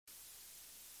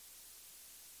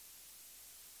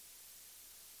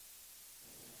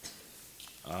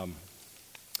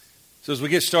So as we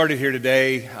get started here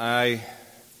today, I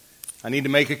need to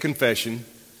make a confession.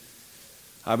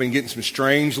 I've been getting some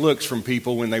strange looks from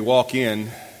people when they walk in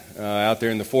out there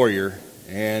in the foyer.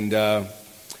 And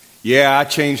I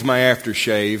changed my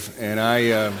aftershave, and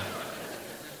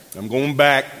I'm going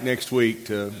back next week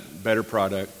to better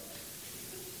product.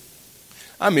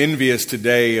 I'm envious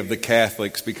today of the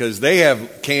Catholics because they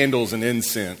have candles and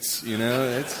incense, you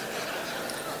know.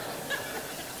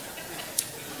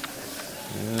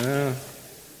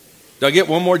 Do I get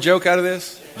one more joke out of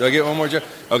this?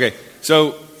 Okay,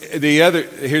 so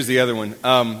here's the other one.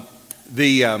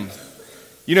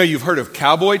 You've heard of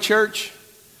Cowboy Church?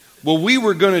 Well, we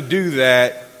were going to do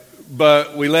that,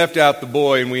 but we left out the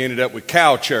boy and we ended up with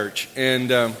Cow Church.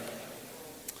 And,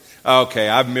 okay,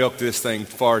 I've milked this thing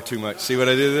far too much. See what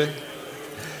I did there?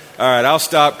 All right, I'll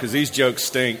stop because these jokes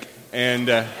stink. And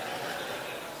they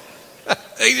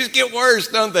just get worse,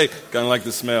 don't they? Kind of like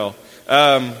the smell.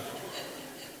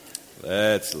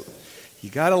 You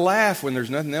got to laugh when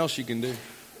there's nothing else you can do.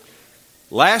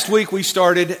 Last week we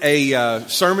started a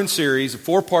sermon series, a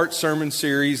 4-part sermon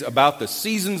series about the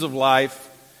seasons of life.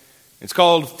 It's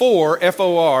called FOR,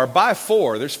 F-O-R, by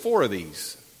 4. There's 4 of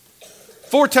these.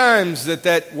 4 times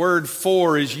that word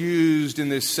for is used in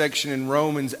this section in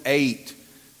Romans 8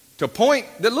 to point,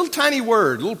 that little tiny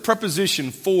word, little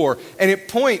preposition for, and it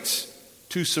points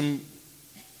to some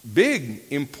big,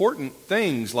 important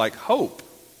things like hope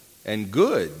and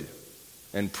good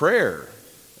and prayer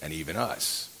and even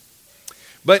us.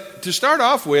 But to start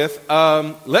off with,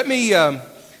 let me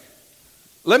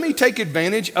take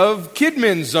advantage of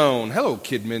KidMin Zone. Hello,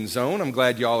 KidMin Zone. I'm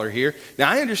glad y'all are here.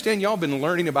 Now, I understand y'all been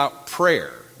learning about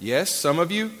prayer. Yes, some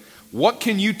of you. What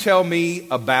can you tell me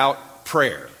about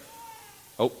prayer?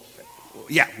 Oh,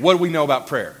 yeah. What do we know about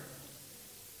prayer?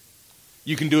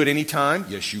 You can do it anytime.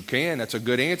 Yes, you can. That's a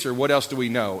good answer. What else do we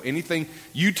know? Anything?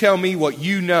 You tell me what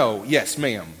you know. Yes,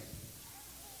 ma'am.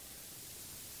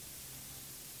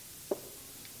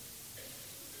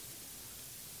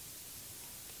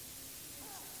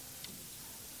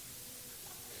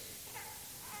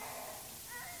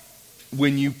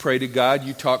 When you pray to God,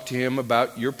 you talk to Him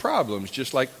about your problems,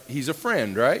 just like He's a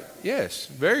friend, right? Yes,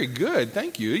 very good.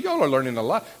 Thank you. Y'all are learning a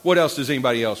lot. What else does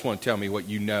anybody else want to tell me what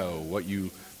you know, what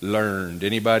you learned?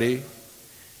 Anybody?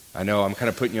 I know I'm kind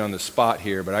of putting you on the spot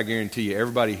here, but I guarantee you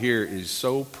everybody here is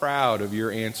so proud of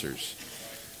your answers.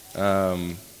 How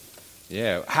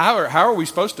are we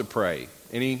supposed to pray?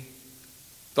 Any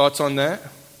thoughts on that?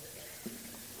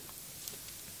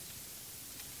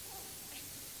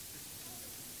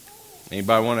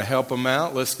 Anybody want to help them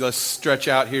out? Let's stretch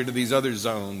out here to these other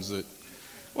zones.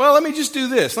 Let me just do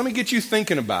this. Let me get you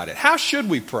thinking about it. How should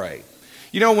we pray?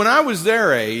 You know, when I was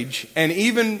their age, and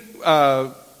even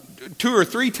 2 or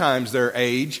 3 times their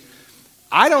age,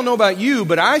 I don't know about you,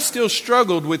 but I still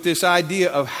struggled with this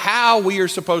idea of how we are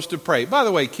supposed to pray. By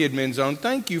the way, KidMin Zone,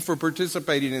 thank you for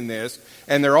participating in this.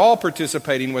 And they're all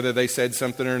participating whether they said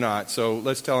something or not. So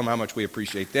let's tell them how much we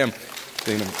appreciate them.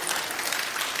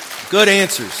 Good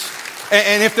answers.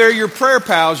 And if they're your prayer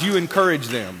pals, you encourage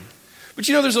them. But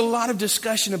you know, there's a lot of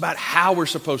discussion about how we're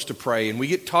supposed to pray, and we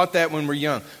get taught that when we're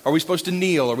young. Are we supposed to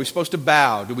kneel? Are we supposed to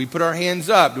bow? Do we put our hands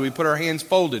up? Do we put our hands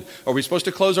folded? Are we supposed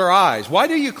to close our eyes? Why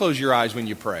do you close your eyes when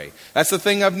you pray? That's the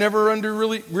thing I've never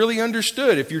really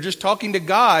understood. If you're just talking to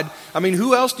God, I mean,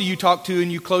 who else do you talk to and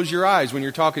you close your eyes when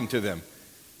you're talking to them?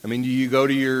 I mean, do you go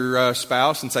to your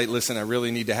spouse and say, listen, I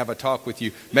really need to have a talk with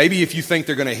you? Maybe if you think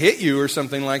they're going to hit you or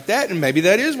something like that, and maybe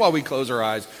that is why we close our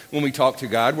eyes when we talk to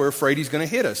God. We're afraid He's going to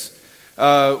hit us.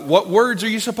 What words are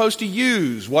you supposed to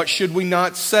use? What should we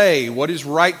not say? What is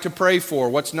right to pray for?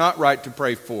 What's not right to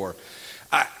pray for?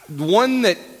 One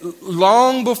that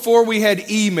long before we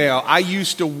had email, I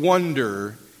used to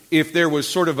wonder if there was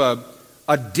sort of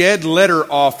a dead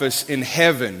letter office in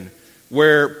heaven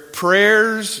where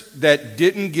prayers that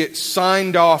didn't get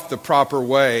signed off the proper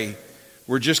way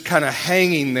were just kind of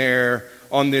hanging there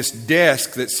on this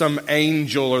desk that some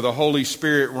angel or the Holy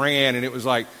Spirit ran, and it was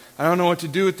like, I don't know what to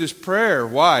do with this prayer.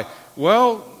 Why?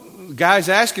 Well, the guy's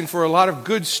asking for a lot of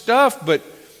good stuff, but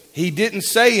he didn't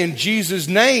say in Jesus'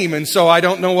 name, and so I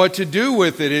don't know what to do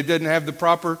with it. It doesn't have the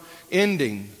proper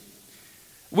ending.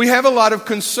 We have a lot of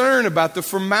concern about the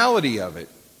formality of it,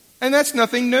 and that's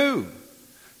nothing new.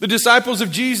 The disciples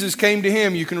of Jesus came to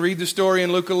Him. You can read the story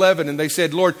in Luke 11, and they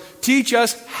said, Lord, teach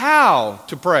us how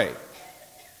to pray.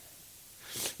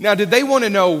 Now, did they want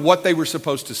to know what they were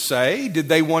supposed to say? Did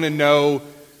they want to know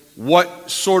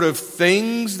what sort of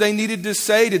things they needed to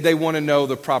say? Did they want to know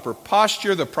the proper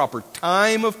posture, the proper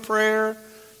time of prayer,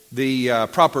 the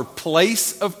proper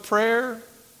place of prayer?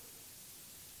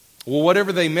 Well,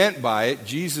 whatever they meant by it,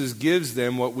 Jesus gives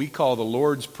them what we call the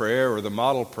Lord's Prayer or the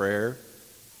model prayer.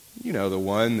 You know, the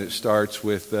one that starts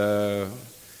with,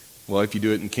 well, if you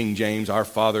do it in King James, Our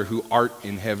Father who art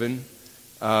in heaven.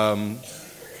 And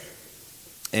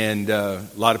a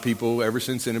lot of people ever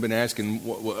since then have been asking,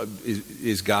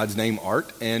 is God's name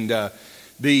Art? And but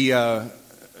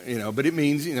it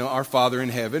means, our Father in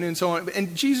heaven and so on.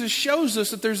 And Jesus shows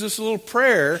us that there's this little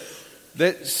prayer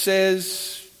that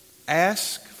says,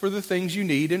 ask for the things you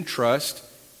need and trust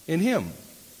in Him.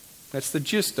 That's the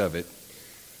gist of it.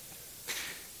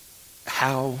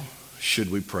 How should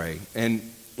we pray? And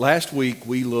last week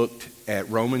we looked at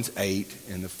Romans 8,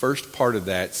 and the first part of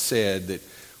that said that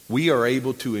we are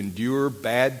able to endure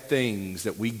bad things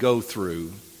that we go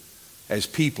through as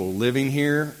people living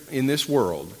here in this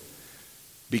world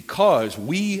because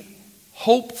we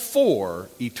hope for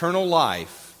eternal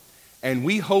life and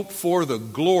we hope for the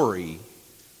glory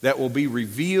that will be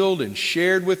revealed and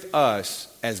shared with us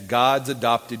as God's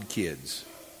adopted kids.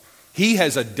 He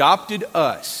has adopted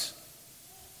us.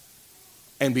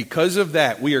 And because of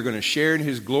that, we are going to share in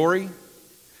His glory.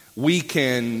 We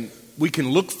can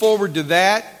look forward to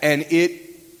that, and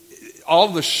all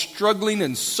the struggling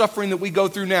and suffering that we go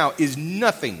through now is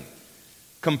nothing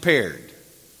compared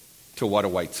to what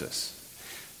awaits us.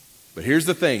 But here's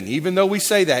the thing, even though we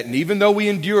say that, and even though we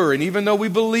endure, and even though we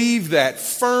believe that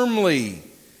firmly,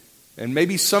 and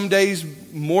maybe some days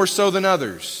more so than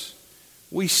others,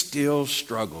 we still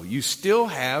struggle. You still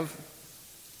have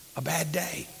a bad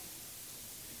day.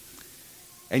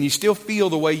 And you still feel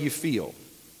the way you feel.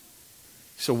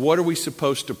 So what are we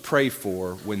supposed to pray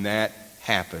for when that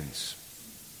happens?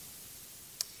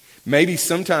 Maybe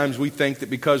sometimes we think that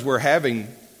because we're having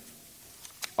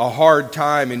a hard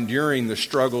time enduring the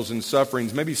struggles and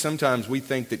sufferings, maybe sometimes we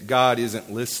think that God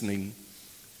isn't listening.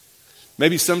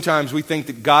 Maybe sometimes we think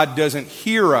that God doesn't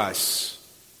hear us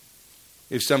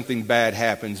if something bad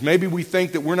happens. Maybe we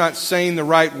think that we're not saying the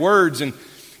right words, and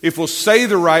if we'll say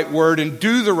the right word and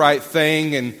do the right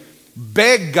thing and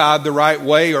beg God the right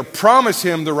way or promise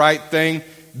Him the right thing,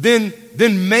 then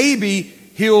maybe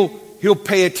He'll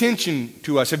pay attention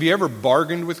to us. Have you ever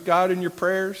bargained with God in your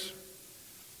prayers?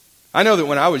 I know that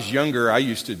when I was younger, I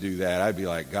used to do that. I'd be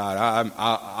like, God,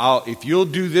 I'll if you'll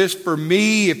do this for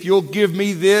me, if you'll give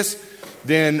me this,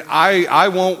 then I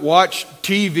won't watch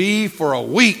TV for a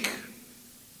week.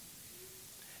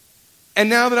 And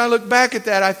now that I look back at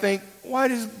that, I think, why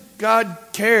does God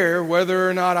care whether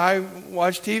or not I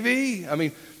watch TV? I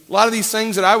mean, a lot of these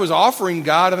things that I was offering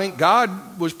God, I think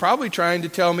God was probably trying to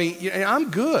tell me,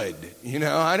 I'm good.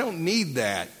 I don't need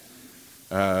that.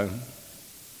 But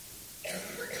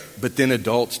then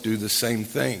adults do the same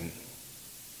thing.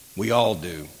 We all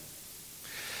do.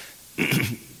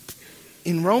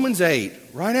 In Romans 8,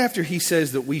 right after he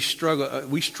says that we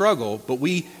struggle, but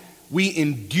we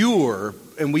endure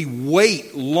and we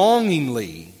wait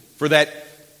longingly for that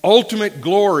ultimate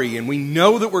glory, and we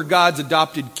know that we're God's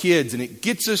adopted kids, and it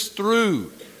gets us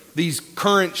through these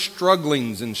current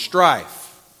strugglings and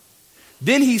strife.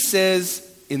 Then he says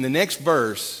in the next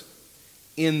verse,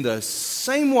 in the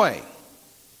same way,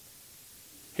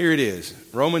 here it is,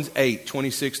 Romans 8,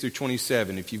 26 through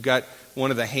 27. If you've got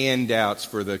one of the handouts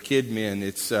for the kid men,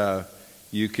 it's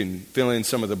you can fill in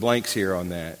some of the blanks here on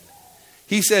that.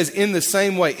 He says, in the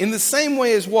same way. In the same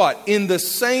way as what? In the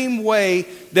same way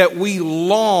that we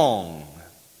long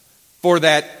for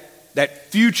that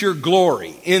future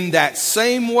glory. In that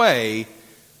same way,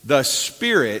 the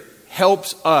Spirit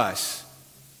helps us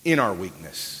in our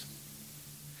weakness.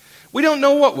 We don't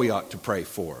know what we ought to pray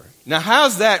for. Now,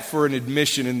 how's that for an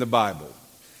admission in the Bible?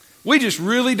 We just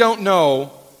really don't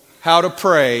know how to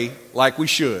pray like we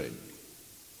should.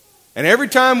 And every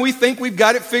time we think we've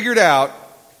got it figured out,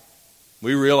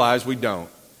 we realize we don't.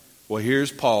 Well,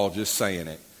 here's Paul just saying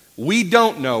it. We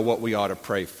don't know what we ought to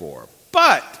pray for.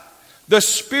 But the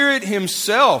Spirit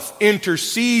Himself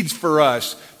intercedes for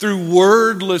us through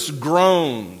wordless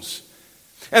groans.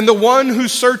 And the one who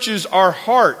searches our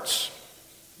hearts.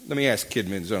 Let me ask Kid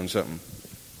Men's Zone something.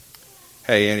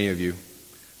 Hey, any of you.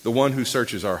 The one who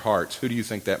searches our hearts. Who do you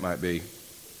think that might be?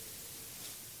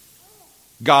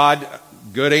 God.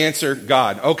 Good answer,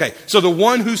 God. Okay, so the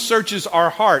one who searches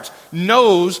our hearts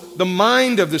knows the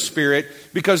mind of the Spirit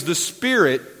because the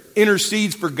Spirit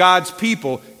intercedes for God's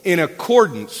people in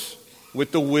accordance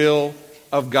with the will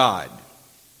of God.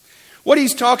 What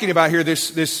he's talking about here,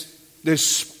 this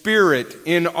Spirit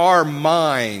in our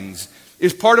minds,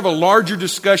 is part of a larger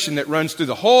discussion that runs through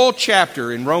the whole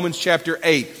chapter in Romans chapter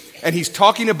 8. And he's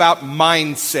talking about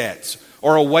mindsets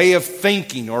or a way of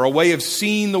thinking or a way of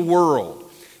seeing the world.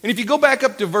 And if you go back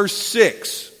up to verse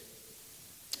 6,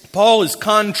 Paul is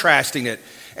contrasting it.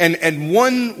 And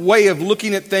one way of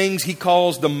looking at things he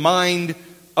calls the mind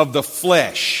of the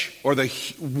flesh, or the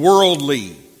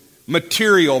worldly,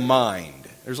 material mind.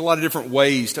 There's a lot of different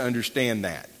ways to understand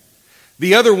that.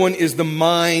 The other one is the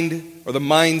mind or the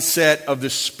mindset of the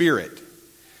Spirit.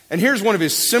 And here's one of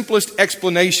his simplest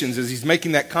explanations as he's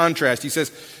making that contrast. He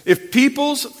says, if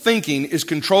people's thinking is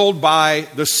controlled by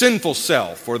the sinful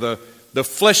self or the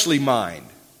fleshly mind,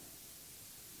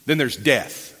 then there's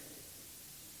death.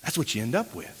 That's what you end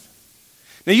up with.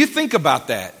 Now you think about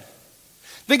that.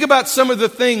 Think about some of the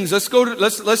things.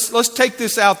 Let's take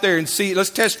this out there and see.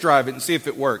 Let's test drive it and see if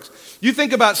it works. You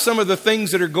think about some of the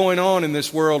things that are going on in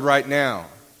this world right now.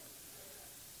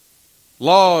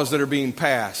 Laws that are being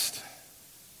passed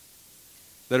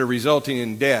that are resulting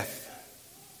in death.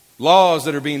 Laws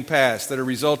that are being passed that are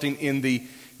resulting in the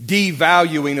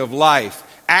devaluing of life.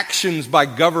 Actions by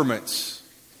governments,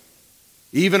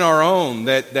 even our own,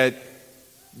 that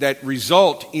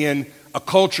result in a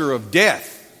culture of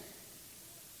death.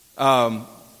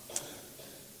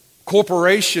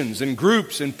 Corporations and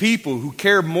groups and people who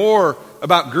care more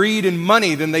about greed and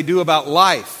money than they do about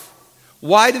life.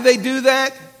 Why do they do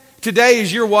that? Today,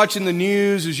 as you're watching the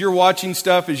news, as you're watching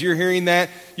stuff, as you're hearing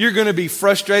that, you're going to be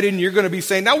frustrated and you're going to be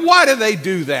saying, now why do they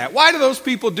do that? Why do those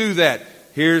people do that?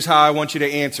 Here's how I want you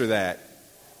to answer that.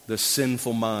 The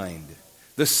sinful mind.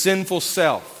 The sinful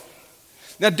self.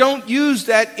 Now don't use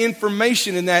that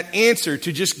information and that answer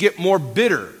to just get more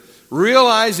bitter.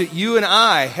 Realize that you and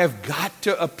I have got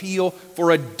to appeal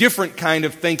for a different kind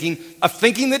of thinking, a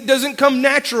thinking that doesn't come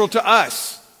natural to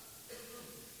us.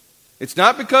 It's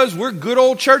not because we're good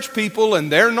old church people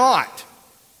and they're not.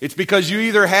 It's because you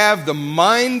either have the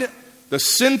mind, the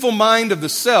sinful mind of the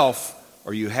self,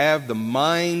 or you have the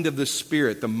mind of the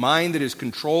Spirit, the mind that is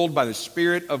controlled by the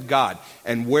Spirit of God.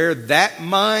 And where that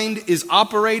mind is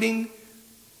operating,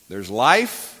 there's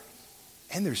life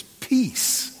and there's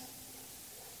peace.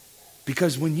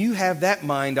 Because when you have that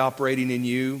mind operating in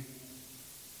you,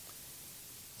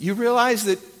 you realize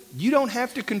that you don't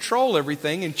have to control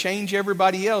everything and change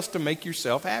everybody else to make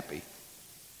yourself happy.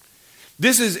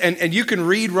 This is, and you can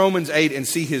read Romans 8 and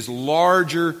see his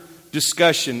larger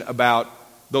discussion about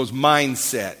those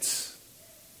mindsets.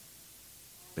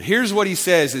 But here's what he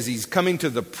says as he's coming to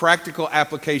the practical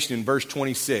application in verse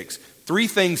 26. 3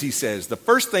 things he says. The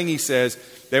first thing he says,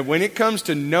 that when it comes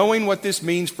to knowing what this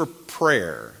means for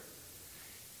prayer,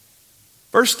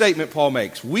 first statement Paul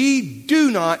makes, we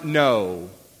do not know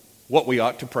what we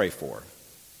ought to pray for.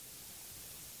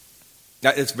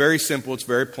 Now, it's very simple. It's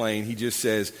very plain. He just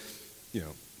says,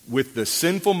 with the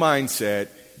sinful mindset,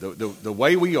 the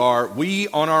way we are, we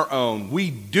on our own, we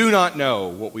do not know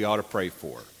what we ought to pray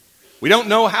for. We don't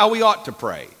know how we ought to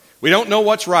pray. We don't know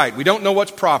what's right. We don't know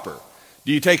what's proper.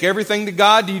 Do you take everything to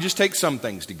God? Do you just take some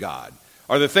things to God?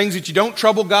 Are there things that you don't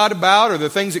trouble God about? Or are there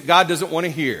things that God doesn't want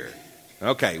to hear?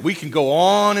 Okay, we can go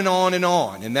on and on and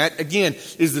on. And that, again,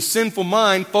 is the sinful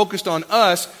mind focused on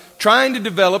us trying to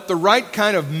develop the right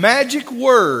kind of magic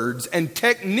words and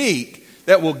technique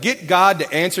that will get God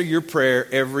to answer your prayer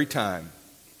every time.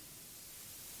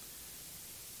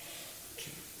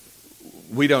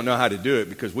 We don't know how to do it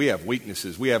because we have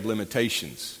weaknesses. We have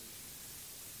limitations.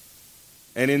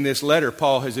 And in this letter,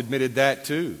 Paul has admitted that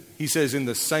too. He says, in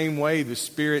the same way, the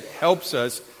Spirit helps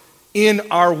us in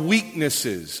our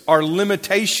weaknesses, our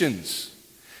limitations.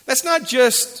 That's not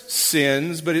just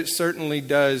sins, but it certainly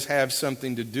does have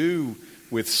something to do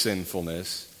with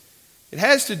sinfulness. It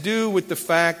has to do with the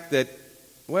fact that,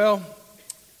 well,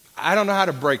 I don't know how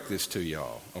to break this to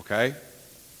y'all, okay?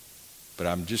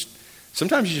 But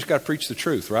sometimes you just got to preach the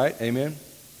truth, right? Amen?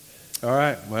 All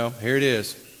right, well, here it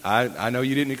is. I know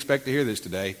you didn't expect to hear this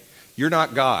today. You're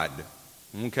not God.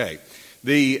 Okay.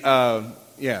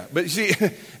 But see,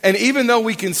 and even though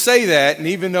we can say that, and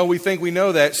even though we think we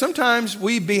know that, sometimes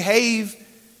we behave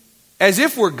as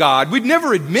if we're God. We'd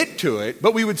never admit to it,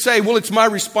 but we would say, well, it's my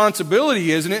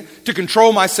responsibility, isn't it, to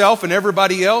control myself and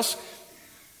everybody else?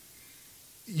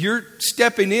 You're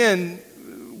stepping in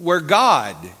where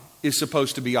God is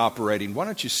supposed to be operating. Why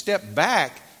don't you step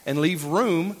back and leave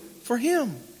room for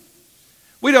Him?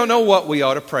 We don't know what we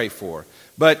ought to pray for.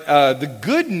 But the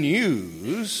good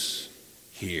news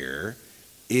here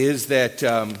is that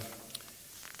the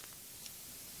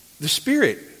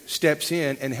Spirit steps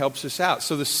in and helps us out.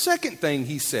 So the second thing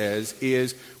he says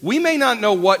is, we may not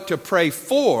know what to pray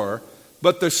for,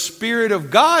 but the Spirit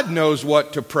of God knows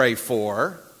what to pray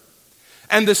for.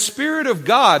 And the Spirit of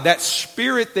God, that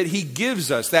Spirit that He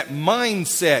gives us, that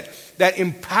mindset, that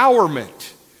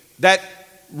empowerment, that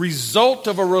result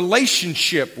of a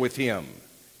relationship with Him,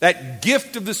 that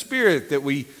gift of the Spirit that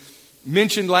we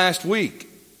mentioned last week,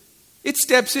 It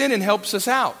steps in and helps us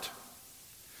out.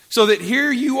 So that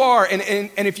here you are, and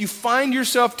if you find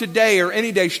yourself today or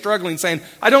any day struggling, saying,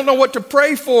 I don't know what to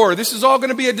pray for. This is all going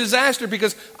to be a disaster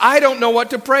because I don't know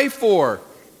what to pray for.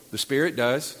 The Spirit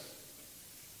does.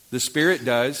 The Spirit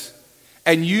does.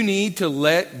 And you need to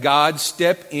let God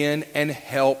step in and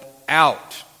help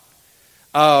out.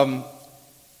 The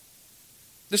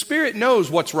Spirit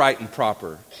knows what's right and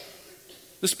proper.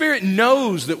 The Spirit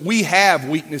knows that we have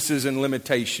weaknesses and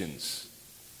limitations.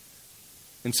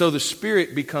 And so the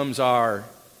Spirit becomes our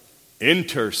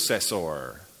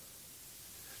intercessor.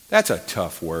 That's a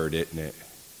tough word, isn't it?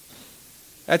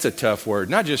 That's a tough word.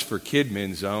 Not just for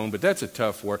Kidmin Zone, but that's a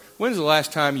tough word. When's the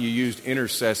last time you used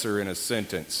intercessor in a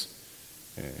sentence?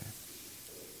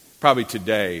 Probably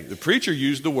today. The preacher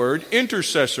used the word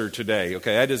intercessor today.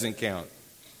 Okay, that doesn't count.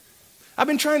 I've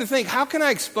been trying to think, how can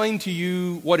I explain to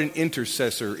you what an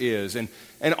intercessor is? And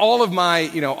all of my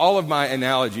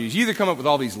analogies, you either come up with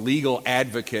all these legal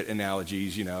advocate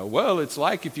analogies, well, it's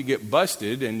like if you get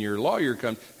busted and your lawyer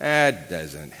comes, that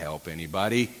doesn't help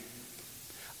anybody.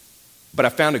 But I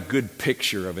found a good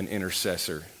picture of an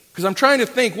intercessor. Because I'm trying to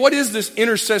think, what is this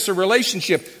intercessor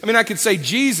relationship? I mean, I could say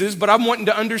Jesus, but I'm wanting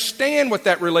to understand what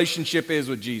that relationship is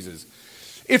with Jesus.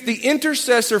 If the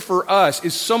intercessor for us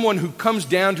is someone who comes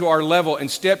down to our level and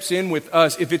steps in with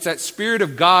us, if it's that Spirit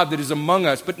of God that is among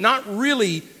us, but not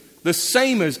really the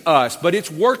same as us, but it's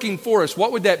working for us,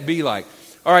 what would that be like?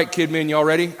 All right, Kidmin, y'all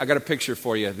ready? I got a picture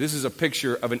for you. This is a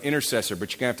picture of an intercessor,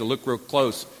 but you're going to have to look real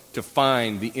close to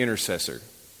find the intercessor.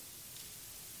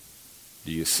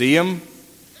 Do you see him?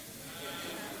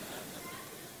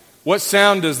 What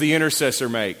sound does the intercessor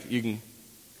make? You can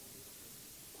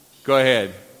go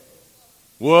ahead.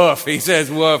 Woof. He says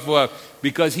woof, woof.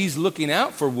 Because he's looking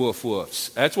out for woof,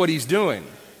 woofs. That's what he's doing.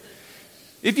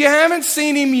 If you haven't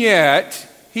seen him yet,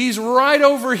 he's right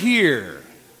over here.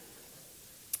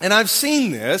 And I've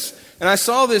seen this, and I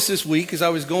saw this week as I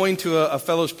was going to a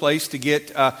fellow's place to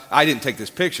get, I didn't take this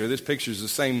picture. This picture is the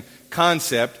same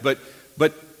concept, but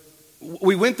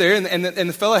we went there, and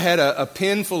the fellow had a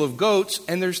pen full of goats,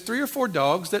 and there's 3 or 4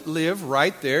 dogs that live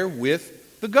right there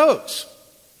with the goats.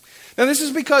 Now, this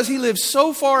is because he lives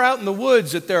so far out in the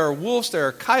woods that there are wolves, there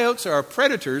are coyotes, there are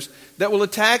predators that will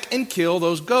attack and kill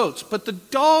those goats. But the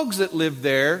dogs that live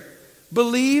there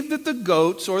believe that the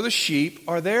goats or the sheep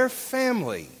are their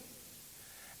family.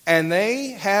 And they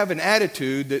have an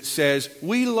attitude that says,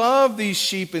 we love these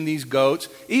sheep and these goats,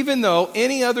 even though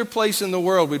any other place in the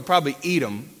world we'd probably eat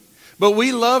them. But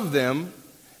we love them.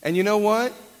 And you know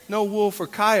what? No wolf or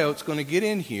coyote's going to get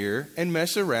in here and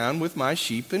mess around with my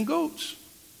sheep and goats.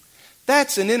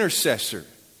 That's an intercessor.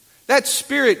 That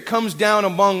Spirit comes down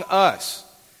among us.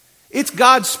 It's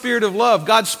God's Spirit of love,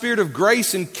 God's Spirit of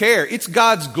grace and care. It's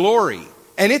God's glory.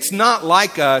 And it's not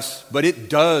like us, but it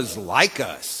does like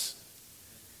us.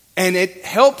 And it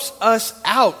helps us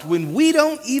out when we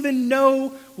don't even know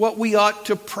what we ought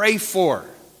to pray for.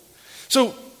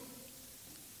 So,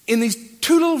 in these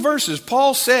 2 little verses,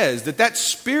 Paul says that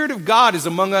Spirit of God is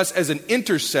among us as an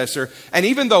intercessor. And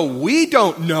even though we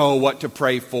don't know what to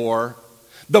pray for,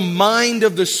 the mind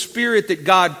of the Spirit that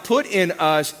God put in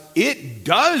us, it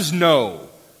does know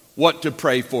what to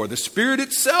pray for. The Spirit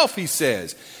itself, he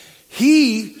says,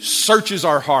 He searches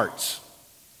our hearts.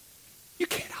 You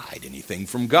can't hide anything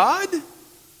from God.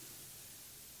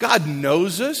 God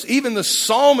knows us. Even the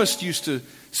psalmist used to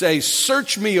say,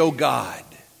 search me, O God.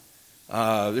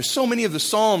 There's so many of the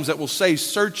Psalms that will say,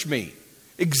 search me,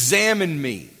 examine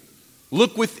me,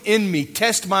 look within me,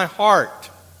 test my heart.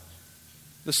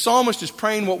 The psalmist is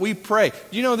praying what we pray.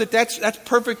 You know that's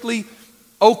perfectly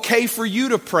okay for you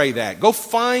to pray that. Go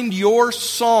find your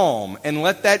psalm and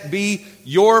let that be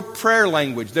your prayer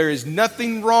language. There is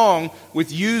nothing wrong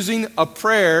with using a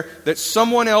prayer that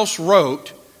someone else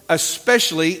wrote,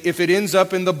 especially if it ends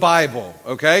up in the Bible,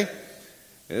 okay?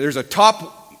 There's a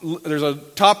top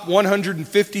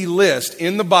 150 list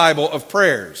in the Bible of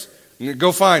prayers.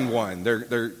 Go find one.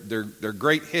 They're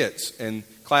great hits and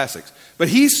classics. But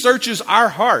He searches our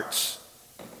hearts.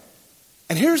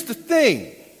 And here's the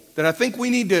thing that I think we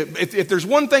need to, if there's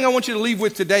one thing I want you to leave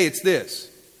with today, it's this.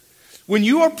 When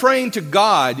you are praying to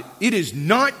God, it is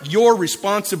not your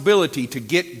responsibility to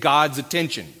get God's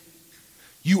attention.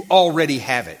 You already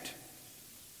have it.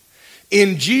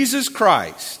 In Jesus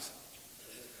Christ,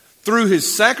 through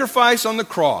His sacrifice on the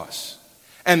cross,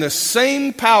 and the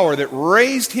same power that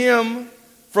raised Him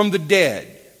from the dead,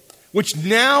 which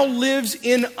now lives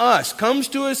in us, comes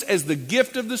to us as the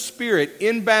gift of the Spirit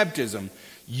in baptism,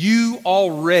 you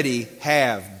already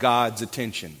have God's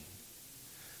attention.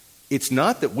 It's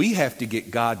not that we have to get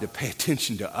God to pay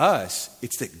attention to us.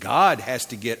 It's that God has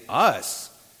to get us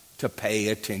to pay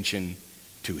attention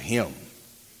to Him.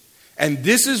 And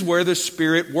this is where the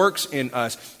Spirit works in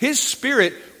us. His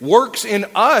Spirit works in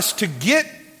us to get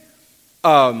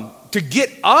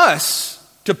us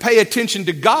to pay attention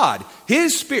to God.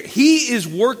 His Spirit, He is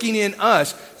working in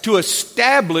us to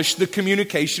establish the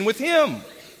communication with Him.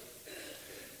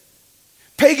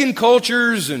 Pagan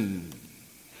cultures and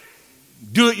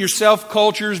do-it-yourself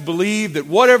cultures believe that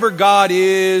whatever God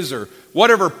is, or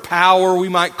whatever power we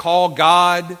might call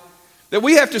God, that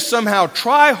we have to somehow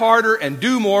try harder and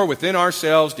do more within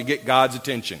ourselves to get God's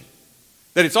attention.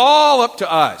 That it's all up to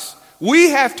us. We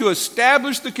have to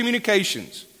establish the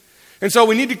communications. And so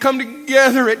we need to come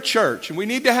together at church, and we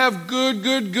need to have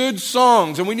good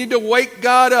songs, and we need to wake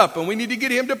God up, and we need to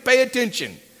get Him to pay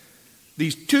attention.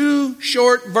 These 2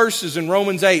 short verses in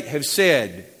Romans 8 have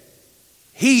said,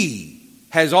 He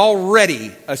has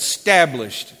already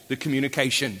established the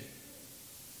communication.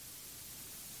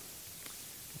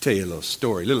 I'll tell you a little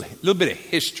story, a little bit of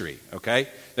history, okay?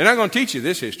 They're not going to teach you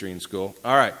this history in school.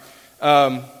 All right.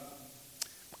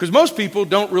 Because most people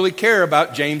don't really care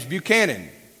about James Buchanan.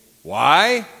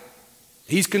 Why?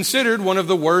 He's considered one of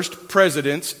the worst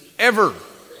presidents ever.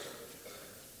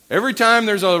 Every time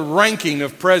there's a ranking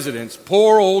of presidents,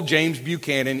 poor old James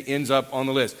Buchanan ends up on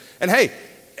the list. And hey,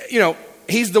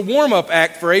 he's the warm-up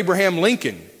act for Abraham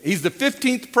Lincoln. He's the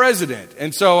 15th president.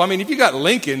 And so, if you got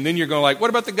Lincoln, then you're going like, what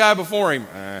about the guy before him?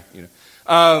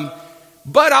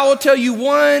 But I will tell you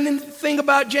one thing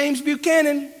about James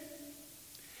Buchanan.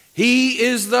 He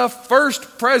is the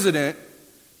first president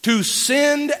to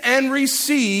send and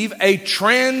receive a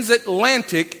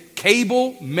transatlantic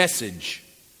cable message.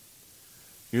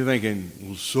 You're thinking,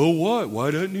 well, so what?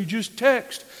 Why doesn't he just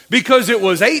text? Because it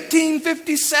was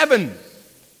 1857.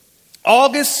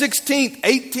 August 16th,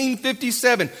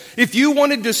 1857. If you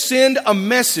wanted to send a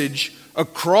message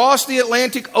across the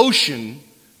Atlantic Ocean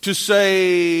to,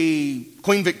 say,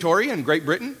 Queen Victoria in Great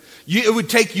Britain, it would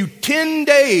take you 10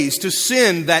 days to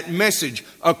send that message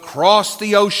across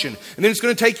the ocean. And then it's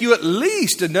going to take you at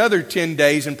least another 10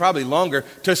 days and probably longer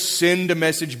to send a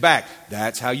message back.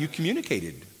 That's how you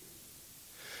communicated.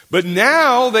 But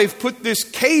now they've put this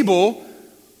cable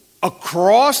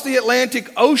across the Atlantic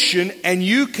Ocean, and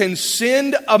you can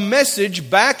send a message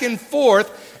back and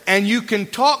forth, and you can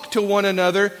talk to one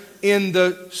another in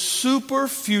the super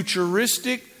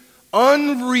futuristic,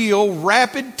 unreal,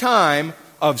 rapid time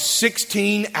of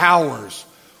 16 hours.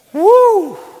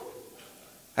 Woo!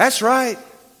 That's right.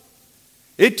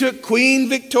 It took Queen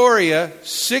Victoria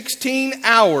 16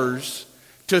 hours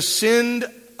to send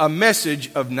a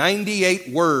message of 98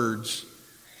 words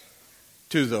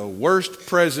to the worst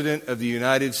president of the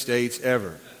United States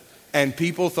ever. And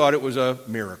people thought it was a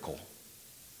miracle.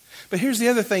 But here's the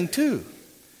other thing too.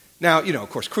 Now, of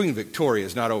course, Queen Victoria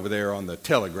is not over there on the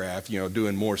telegraph,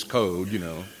 doing Morse code,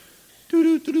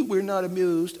 doo-doo-doo-doo, we're not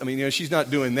amused. She's not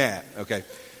doing that, okay?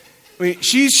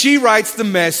 She writes the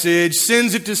message,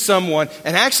 sends it to someone,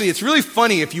 and actually it's really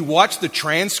funny if you watch the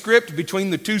transcript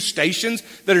between the 2 stations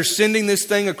that are sending this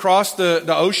thing across the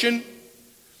ocean.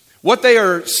 What they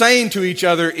are saying to each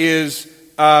other is,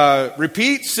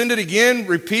 repeat, send it again,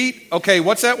 repeat. Okay,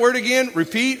 what's that word again?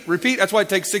 Repeat. That's why it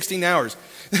takes 16 hours.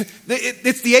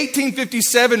 It's the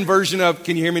 1857 version of,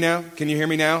 can you hear me now? Can you hear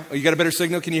me now? Oh, you got a better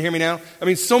signal? Can you hear me now?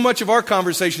 So much of our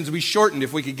conversations would be shortened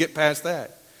if we could get past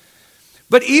that.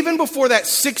 But even before that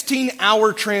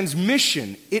 16-hour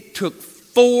transmission, it took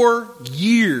 4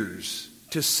 years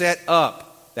to set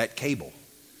up that cable.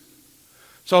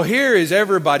 So here is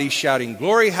everybody shouting,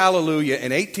 glory, hallelujah,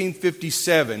 in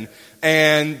 1857,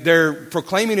 and they're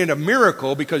proclaiming it a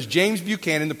miracle because James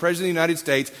Buchanan, the President of the United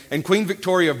States, and Queen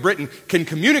Victoria of Britain can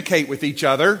communicate with each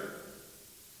other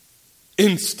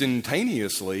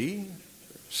instantaneously,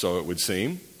 so it would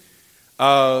seem.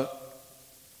 And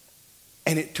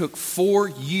it took 4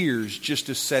 years just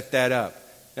to set that up.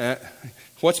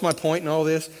 What's my point in all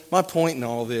this? My point in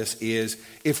all this is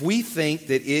if we think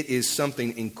that it is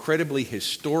something incredibly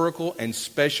historical and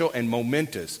special and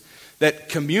momentous, that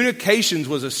communications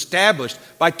was established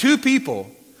by 2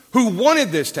 people who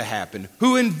wanted this to happen,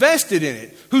 who invested in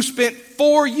it, who spent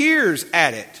 4 years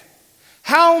at it,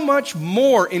 how much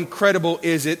more incredible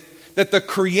is it that the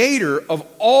Creator of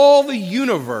all the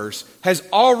universe has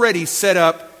already set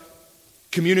up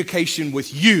communication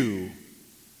with you?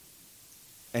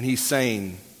 And He's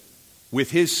saying, with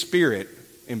His Spirit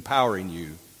empowering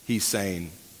you, He's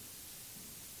saying,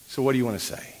 so what do you want to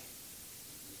say?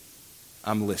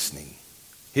 I'm listening.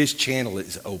 His channel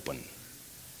is open.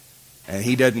 And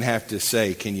He doesn't have to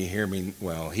say, can you hear me?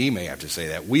 Well, He may have to say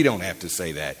that. We don't have to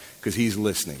say that because He's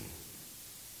listening.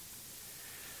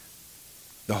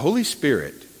 The Holy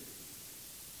Spirit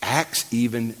acts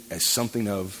even as something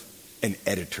of an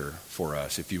editor for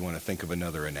us, if you want to think of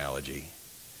another analogy.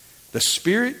 The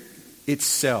Spirit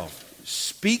itself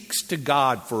speaks to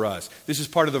God for us. This is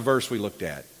part of the verse we looked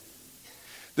at.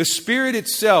 The Spirit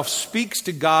itself speaks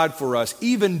to God for us,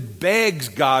 even begs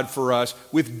God for us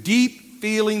with deep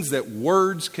feelings that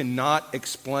words cannot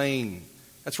explain.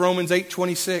 That's Romans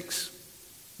 8:26.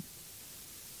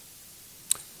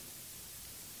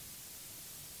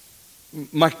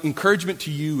 My encouragement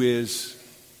to you is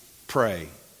pray.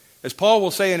 As Paul will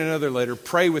say in another letter,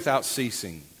 pray without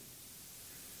ceasing.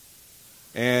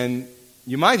 And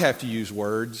you might have to use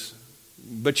words,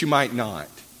 but you might not.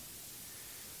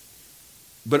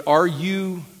 But are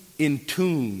you in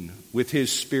tune with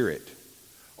His Spirit?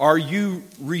 Are you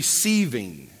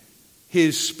receiving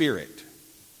His Spirit?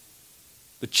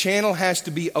 The channel has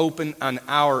to be open on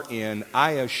our end.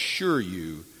 I assure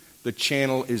you, the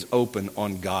channel is open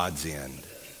on God's end.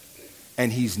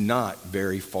 And He's not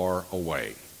very far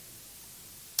away.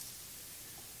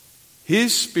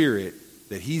 His Spirit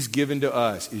that He's given to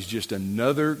us is just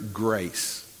another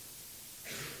grace.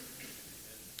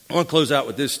 I want to close out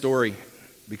with this story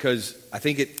because I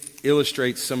think it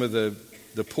illustrates some of the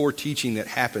poor teaching that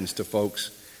happens to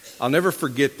folks. I'll never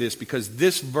forget this because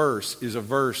this verse is a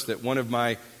verse that one of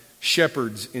my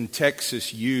shepherds in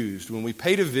Texas used when we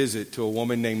paid a visit to a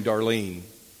woman named Darlene.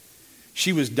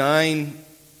 She was dying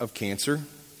of cancer.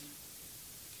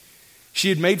 She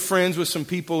had made friends with some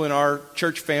people in our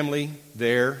church family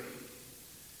there.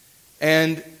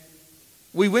 And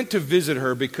we went to visit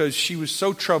her because she was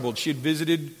so troubled. She had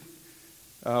visited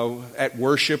at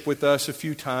worship with us a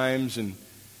few times. And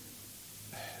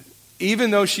even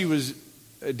though she was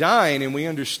dying and we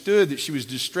understood that she was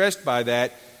distressed by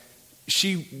that,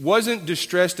 she wasn't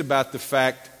distressed about the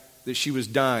fact that she was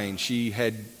dying. She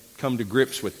had come to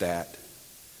grips with that.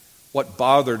 What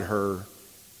bothered her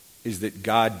is that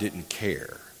God didn't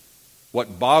care.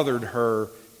 What bothered her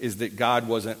is that God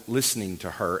wasn't listening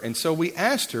to her. And so we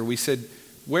asked her, we said,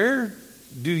 where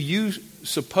do you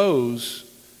suppose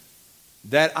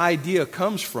that idea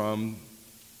comes from?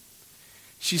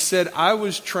 She said, I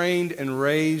was trained and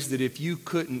raised that if you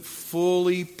couldn't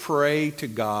fully pray to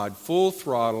God, full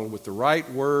throttle, with the right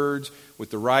words,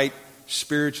 with the right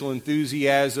spiritual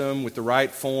enthusiasm, with the right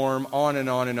form, on and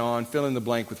on and on, fill in the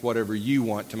blank with whatever you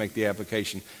want to make the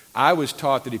application. I was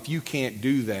taught that if you can't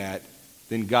do that,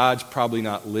 then God's probably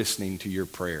not listening to your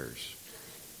prayers.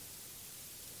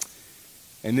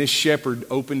 And this shepherd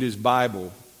opened his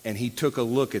Bible and he took a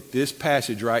look at this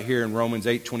passage right here in Romans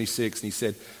 8:26 and he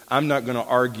said, I'm not going to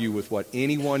argue with what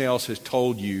anyone else has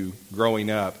told you growing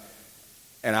up.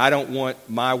 And I don't want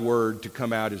my word to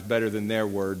come out as better than their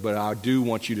word, but I do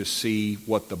want you to see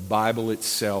what the Bible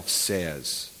itself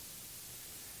says.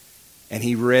 And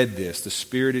he read this. The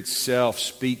Spirit itself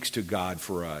speaks to God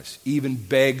for us, even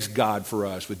begs God for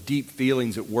us with deep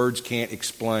feelings that words can't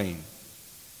explain.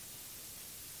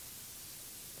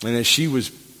 And as she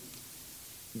was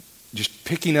just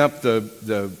picking up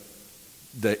the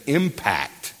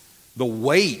impact, the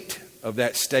weight of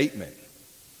that statement,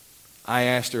 I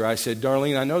asked her, I said,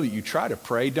 Darlene, I know that you try to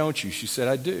pray, don't you? She said,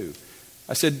 I do.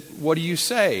 I said, what do you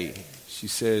say? She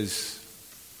says,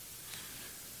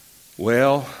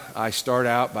 well, I start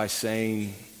out by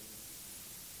saying,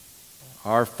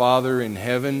 Our Father in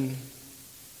heaven,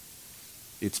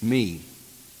 it's me.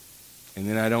 And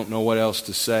then I don't know what else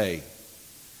to say.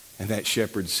 And that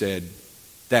shepherd said,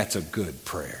 that's a good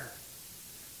prayer.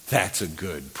 That's a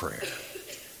good prayer.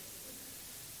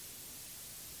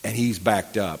 And he's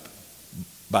backed up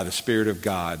by the Spirit of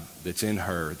God that's in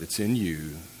her, that's in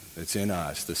you, that's in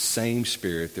us, the same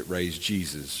Spirit that raised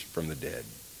Jesus from the dead.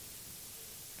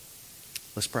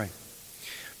 Let's pray.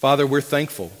 Father, we're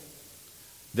thankful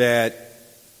that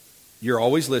you're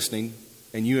always listening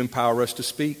and you empower us to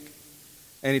speak.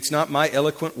 And it's not my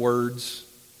eloquent words,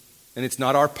 and it's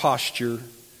not our posture,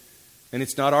 and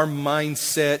it's not our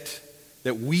mindset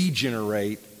that we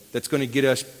generate that's going to get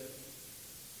us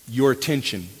your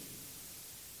attention.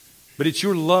 But it's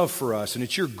your love for us and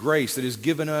it's your grace that has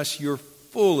given us your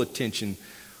full attention.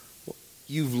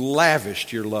 You've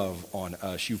lavished your love on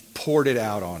us. You've poured it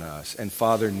out on us. And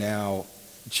Father, now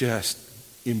just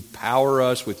empower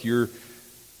us with your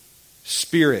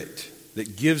Spirit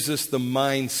that gives us the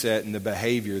mindset and the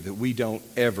behavior that we don't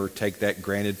ever take that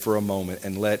granted for a moment,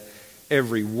 and let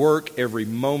every work, every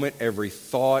moment, every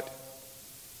thought,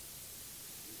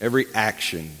 every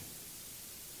action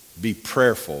be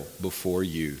prayerful before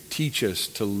you. Teach us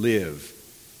to live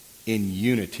in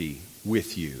unity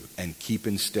with you and keep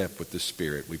in step with the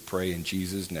Spirit. We pray in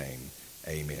Jesus' name.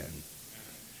 Amen.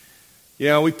 You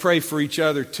know, we pray for each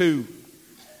other too.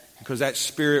 because that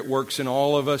Spirit works in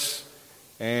all of us.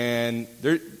 And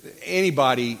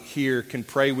anybody here can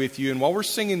pray with you. And while we're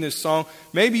singing this song,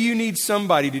 maybe you need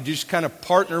somebody to just kind of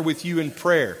partner with you in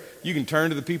prayer. You can turn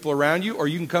to the people around you, or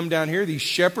you can come down here. These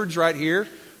shepherds right here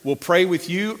will pray with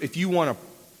you. If you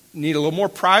need a little more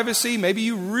privacy, maybe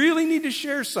you really need to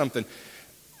share something.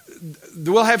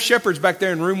 We'll have shepherds back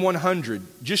there in room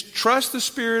 100. Just trust the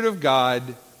Spirit of God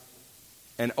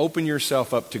and open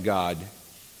yourself up to God,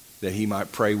 that He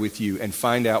might pray with you and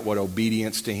find out what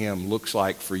obedience to Him looks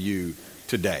like for you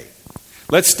today.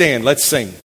 Let's stand, let's sing.